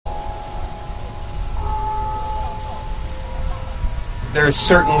there is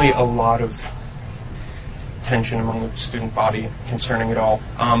certainly a lot of tension among the student body concerning it all,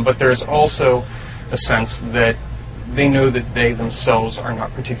 but there's also a sense that they know that they themselves are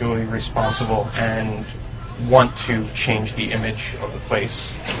not particularly responsible and want to change the image of the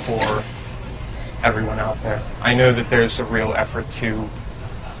place for everyone out there. I know that there's a real effort to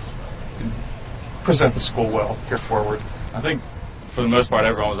present the school well here forward. I think for the most part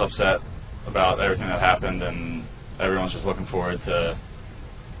everyone was upset about everything that happened, and everyone's just looking forward to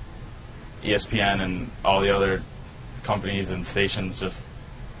ESPN and all the other companies and stations just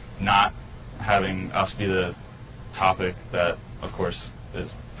not having us be the topic that, of course,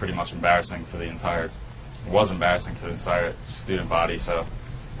 is pretty much embarrassing to the entire student body. So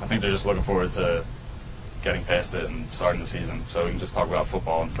I think they're just looking forward to getting past it and starting the season so we can just talk about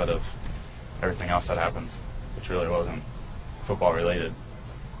football instead of everything else that happened, which really wasn't football related,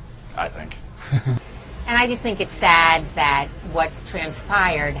 I think. And I just think it's sad that what's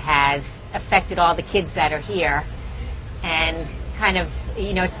transpired has affected all the kids that are here, and kind of,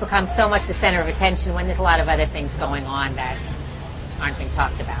 it's become so much the center of attention when there's a lot of other things going on that aren't being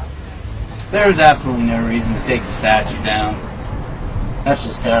talked about. There's absolutely no reason to take the statue down. That's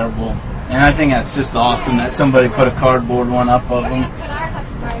just terrible. And I think that's just awesome that somebody put a cardboard one up of them.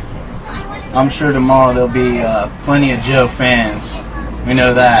 I'm sure tomorrow there'll be plenty of Joe fans. We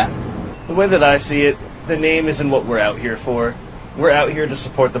know that. The way that I see it, the name isn't what we're out here for. We're out here to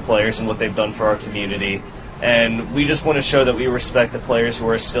support the players and what they've done for our community. And we just want to show that we respect the players who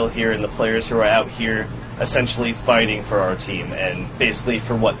are still here and the players who are out here essentially fighting for our team and basically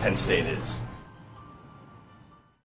for what Penn State is.